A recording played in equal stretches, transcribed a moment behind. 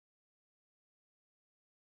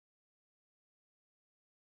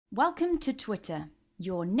Welcome to Twitter,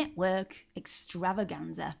 your network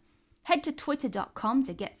extravaganza. Head to twitter.com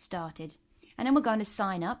to get started, and then we're going to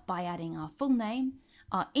sign up by adding our full name,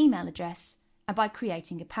 our email address, and by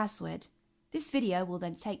creating a password. This video will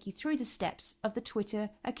then take you through the steps of the Twitter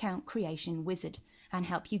account creation wizard and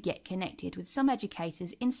help you get connected with some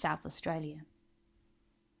educators in South Australia.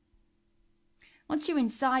 Once you're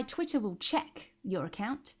inside, Twitter will check your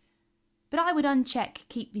account, but I would uncheck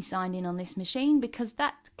keep me signed in on this machine because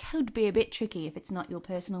that could be a bit tricky if it's not your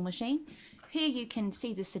personal machine. Here you can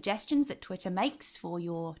see the suggestions that Twitter makes for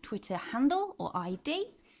your Twitter handle or ID.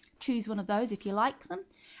 Choose one of those if you like them.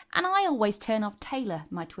 And I always turn off tailor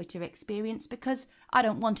my Twitter experience because I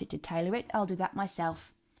don't want it to tailor it. I'll do that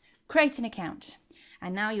myself. Create an account.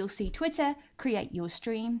 And now you'll see Twitter create your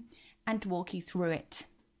stream and walk you through it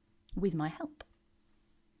with my help.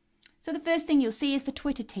 So the first thing you'll see is the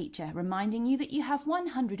Twitter teacher reminding you that you have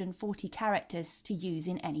 140 characters to use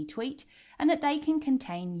in any tweet and that they can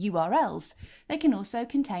contain URLs. They can also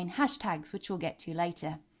contain hashtags, which we'll get to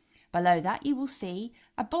later. Below that you will see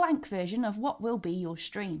a blank version of what will be your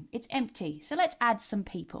stream. It's empty, so let's add some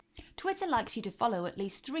people. Twitter likes you to follow at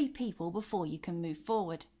least 3 people before you can move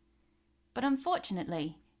forward. But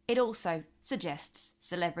unfortunately, it also suggests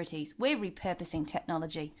celebrities. We're repurposing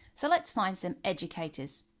technology, so let's find some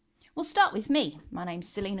educators. We'll start with me. My name's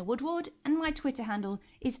Selena Woodward and my Twitter handle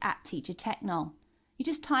is @TeacherTechNol. You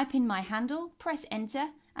just type in my handle, press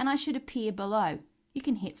enter, and I should appear below. You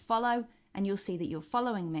can hit follow and you'll see that you're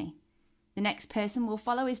following me. The next person we'll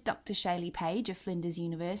follow is Dr. Shaylee Page of Flinders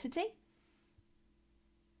University.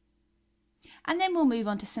 And then we'll move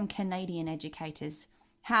on to some Canadian educators.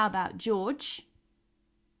 How about George,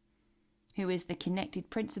 who is the connected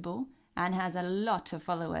principal and has a lot of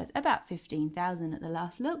followers, about 15,000 at the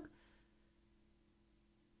last look.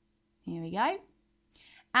 Here we go.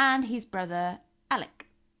 And his brother, Alec.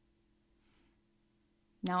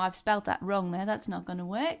 Now I've spelled that wrong there, that's not going to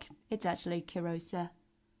work. It's actually Kirosa,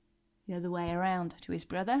 the other way around to his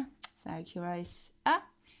brother. So Kirosa,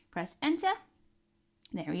 press enter.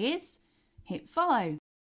 There he is. Hit follow.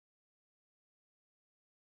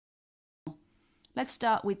 Let's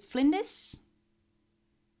start with Flinders.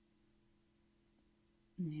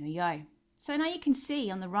 There we go. So now you can see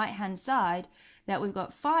on the right hand side that we've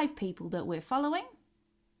got 5 people that we're following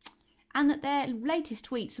and that their latest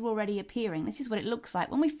tweets are already appearing. This is what it looks like.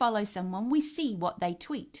 When we follow someone, we see what they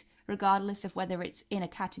tweet, regardless of whether it's in a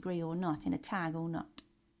category or not, in a tag or not.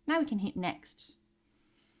 Now we can hit next.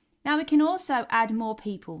 Now we can also add more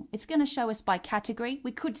people. It's going to show us by category.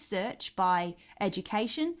 We could search by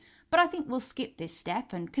education, but I think we'll skip this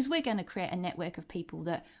step and because we're going to create a network of people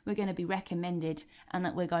that we're going to be recommended and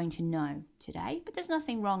that we're going to know today. But there's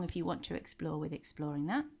nothing wrong if you want to explore with exploring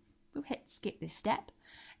that. We'll hit skip this step.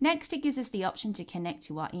 Next, it gives us the option to connect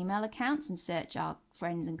to our email accounts and search our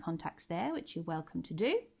friends and contacts there, which you're welcome to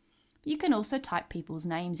do. You can also type people's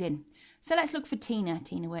names in. So let's look for Tina.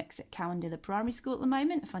 Tina works at Cowandilla Primary School at the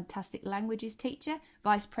moment, a fantastic languages teacher,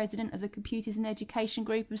 Vice President of the Computers and Education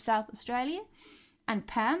Group of South Australia. And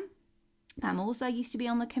Pam. Pam also used to be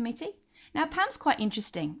on the committee. Now Pam's quite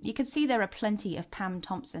interesting. You can see there are plenty of Pam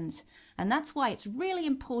Thompsons, and that's why it's really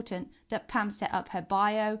important that Pam set up her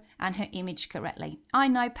bio and her image correctly. I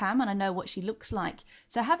know Pam and I know what she looks like,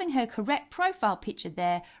 so having her correct profile picture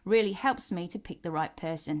there really helps me to pick the right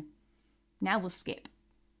person. Now we'll skip.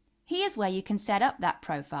 Here's where you can set up that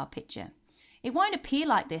profile picture. It won't appear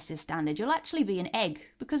like this as standard. You'll actually be an egg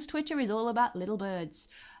because Twitter is all about little birds.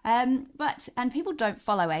 And people don't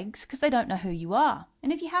follow eggs because they don't know who you are.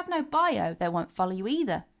 And if you have no bio, they won't follow you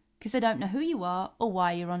either because they don't know who you are or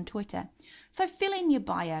why you're on Twitter. So fill in your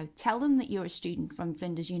bio. Tell them that you're a student from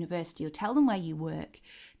Flinders University or tell them where you work.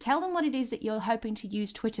 Tell them what it is that you're hoping to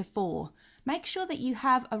use Twitter for. Make sure that you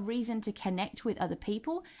have a reason to connect with other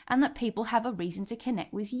people and that people have a reason to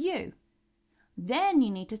connect with you. Then you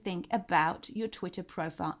need to think about your Twitter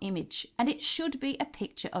profile image, and it should be a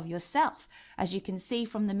picture of yourself. As you can see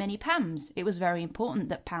from the many Pams, it was very important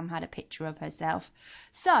that Pam had a picture of herself.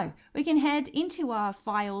 So we can head into our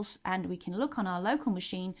files and we can look on our local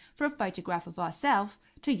machine for a photograph of ourselves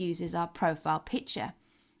to use as our profile picture.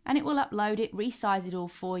 And it will upload it, resize it all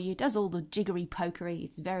for you, does all the jiggery pokery.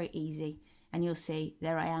 It's very easy. And you'll see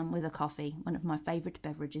there I am with a coffee, one of my favourite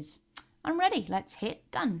beverages. I'm ready. Let's hit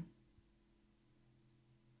done.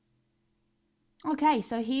 Okay,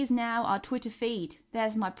 so here's now our Twitter feed.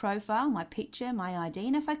 There's my profile, my picture, my ID,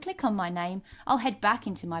 and if I click on my name, I'll head back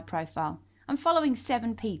into my profile. I'm following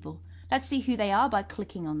 7 people. Let's see who they are by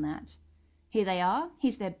clicking on that. Here they are.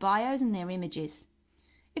 Here's their bios and their images.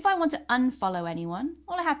 If I want to unfollow anyone,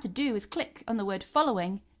 all I have to do is click on the word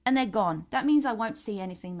following and they're gone. That means I won't see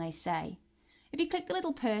anything they say. If you click the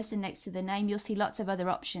little person next to the name, you'll see lots of other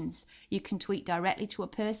options. You can tweet directly to a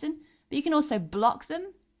person, but you can also block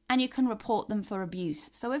them and you can report them for abuse.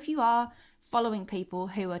 So if you are following people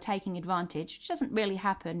who are taking advantage, which doesn't really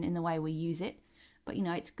happen in the way we use it, but you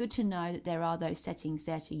know, it's good to know that there are those settings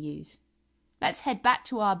there to use. Let's head back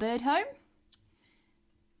to our bird home.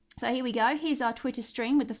 So here we go. Here's our Twitter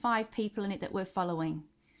stream with the 5 people in it that we're following.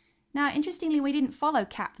 Now, interestingly, we didn't follow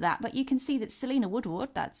cap that, but you can see that Selena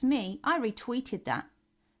Woodward, that's me, I retweeted that.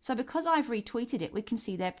 So because I've retweeted it, we can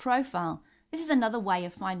see their profile. This is another way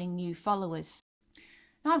of finding new followers.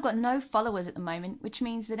 Now, I've got no followers at the moment, which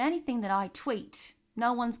means that anything that I tweet,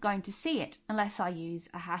 no one's going to see it unless I use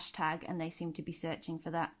a hashtag, and they seem to be searching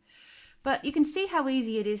for that. But you can see how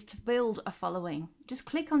easy it is to build a following. Just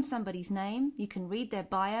click on somebody's name, you can read their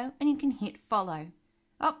bio, and you can hit follow.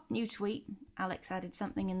 Oh, new tweet. Alex added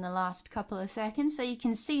something in the last couple of seconds, so you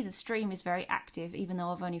can see the stream is very active, even though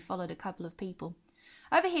I've only followed a couple of people.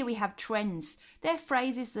 Over here we have trends. They're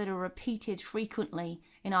phrases that are repeated frequently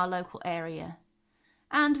in our local area.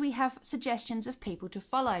 And we have suggestions of people to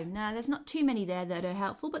follow. Now, there's not too many there that are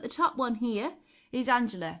helpful, but the top one here is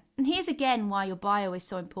Angela. And here's again why your bio is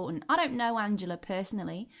so important. I don't know Angela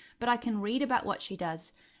personally, but I can read about what she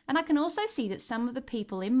does. And I can also see that some of the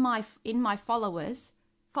people in my followers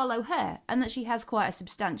follow her, and that she has quite a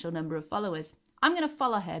substantial number of followers. I'm going to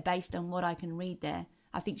follow her based on what I can read there.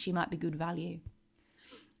 I think she might be good value.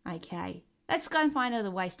 Okay, let's go and find other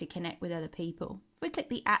ways to connect with other people. If we click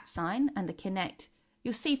the @ sign and the connect,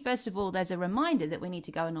 you'll see first of all there's a reminder that we need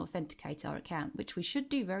to go and authenticate our account, which we should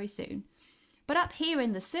do very soon. But up here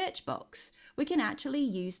in the search box, we can actually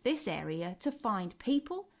use this area to find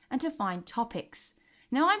people and to find topics.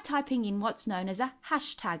 Now I'm typing in what's known as a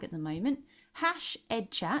hashtag at the moment.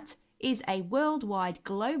 #EdChat is a worldwide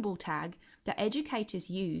global tag that educators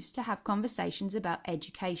use to have conversations about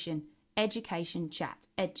education. Education chat,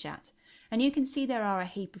 EdChat. And you can see there are a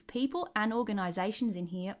heap of people and organisations in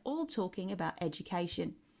here all talking about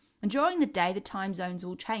education. And during the day, the time zones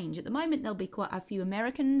will change. At the moment, there'll be quite a few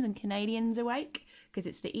Americans and Canadians awake because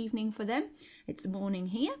it's the evening for them. It's the morning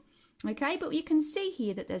here. Okay, but you can see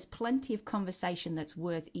here that there's plenty of conversation that's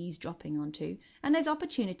worth eavesdropping onto, and there's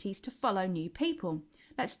opportunities to follow new people.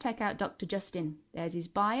 Let's check out Dr. Justin. There's his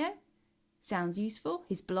bio. Sounds useful.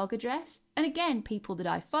 His blog address. And again, people that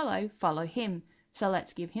I follow him. So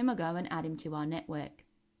let's give him a go and add him to our network.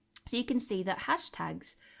 So you can see that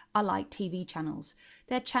hashtags are like TV channels.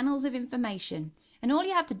 They're channels of information. And all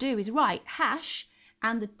you have to do is write hash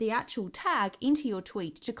and the actual tag into your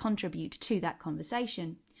tweet to contribute to that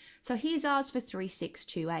conversation. So here's ours for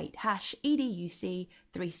 3628, #EDUC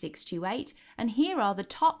 3628, and here are the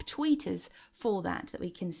top tweeters for that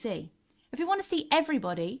we can see. If we want to see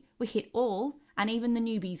everybody, we hit all, and even the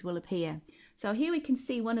newbies will appear. So here we can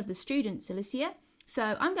see one of the students, Alicia.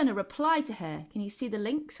 So I'm going to reply to her. Can you see the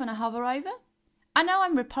links when I hover over? I know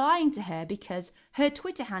I'm replying to her because her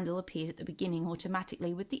Twitter handle appears at the beginning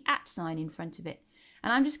automatically with the @ sign in front of it.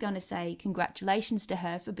 And I'm just going to say congratulations to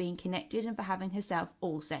her for being connected and for having herself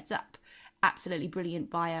all set up. Absolutely brilliant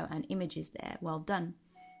bio and images there. Well done.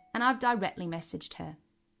 And I've directly messaged her.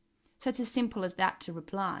 So it's as simple as that to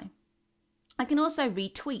reply. I can also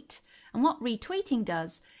retweet. And what retweeting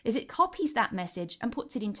does is it copies that message and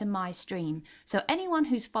puts it into my stream. So anyone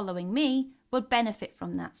who's following me will benefit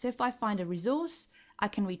from that. So if I find a resource, I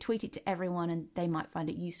can retweet it to everyone and they might find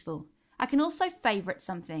it useful. I can also favourite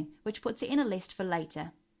something, which puts it in a list for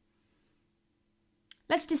later.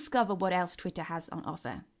 Let's discover what else Twitter has on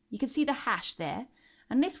offer. You can see the hash there,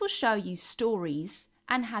 and this will show you stories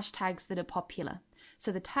and hashtags that are popular.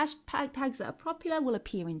 So the hashtags that are popular will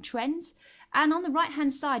appear in trends, and on the right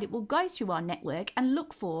hand side it will go through our network and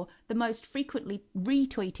look for the most frequently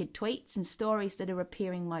retweeted tweets and stories that are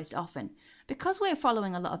appearing most often. Because we're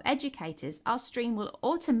following a lot of educators, our stream will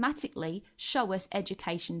automatically show us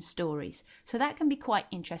education stories. So that can be quite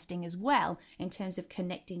interesting as well in terms of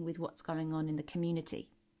connecting with what's going on in the community,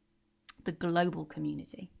 the global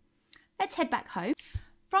community. Let's head back home.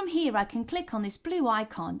 From here I can click on this blue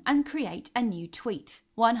icon and create a new tweet,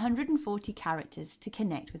 140 characters to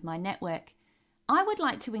connect with my network. I would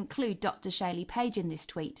like to include Dr. Shaylee Page in this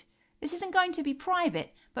tweet. This isn't going to be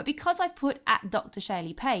private, but because I've put @Dr.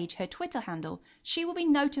 Shaylee Page, her Twitter handle, she will be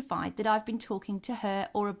notified that I've been talking to her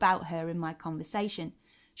or about her in my conversation.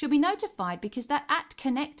 She'll be notified because that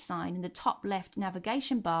 @Connect sign in the top left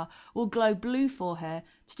navigation bar will glow blue for her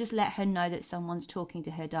to just let her know that someone's talking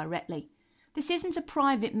to her directly. This isn't a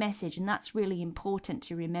private message, and that's really important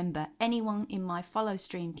to remember. Anyone in my follow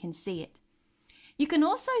stream can see it. You can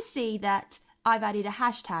also see that I've added a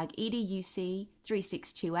hashtag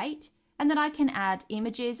EDUC3628, and that I can add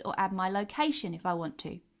images or add my location if I want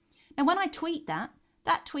to. Now when I tweet that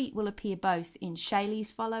tweet will appear both in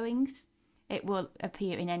Shaylee's followings, it will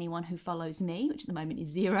appear in anyone who follows me, which at the moment is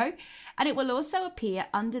 0, and it will also appear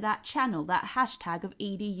under that channel, that hashtag of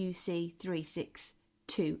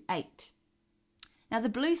EDUC3628. Now the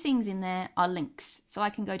blue things in there are links, so I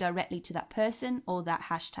can go directly to that person or that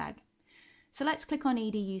hashtag. So let's click on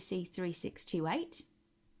EDUC3628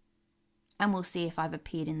 and we'll see if I've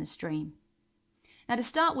appeared in the stream. Now to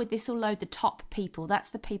start with, this will load the top people. That's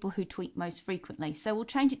the people who tweet most frequently. So we'll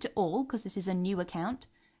change it to all because this is a new account,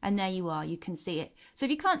 and there you are, you can see it. So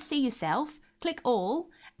if you can't see yourself, click all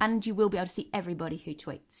and you will be able to see everybody who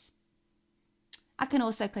tweets. I can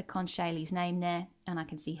also click on Shaylee's name there and I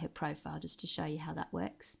can see her profile just to show you how that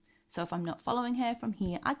works. So if I'm not following her from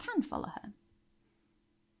here, I can follow her.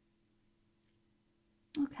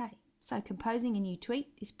 Okay, so composing a new tweet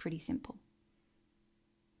is pretty simple.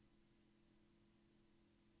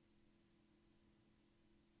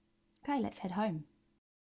 Okay, let's head home.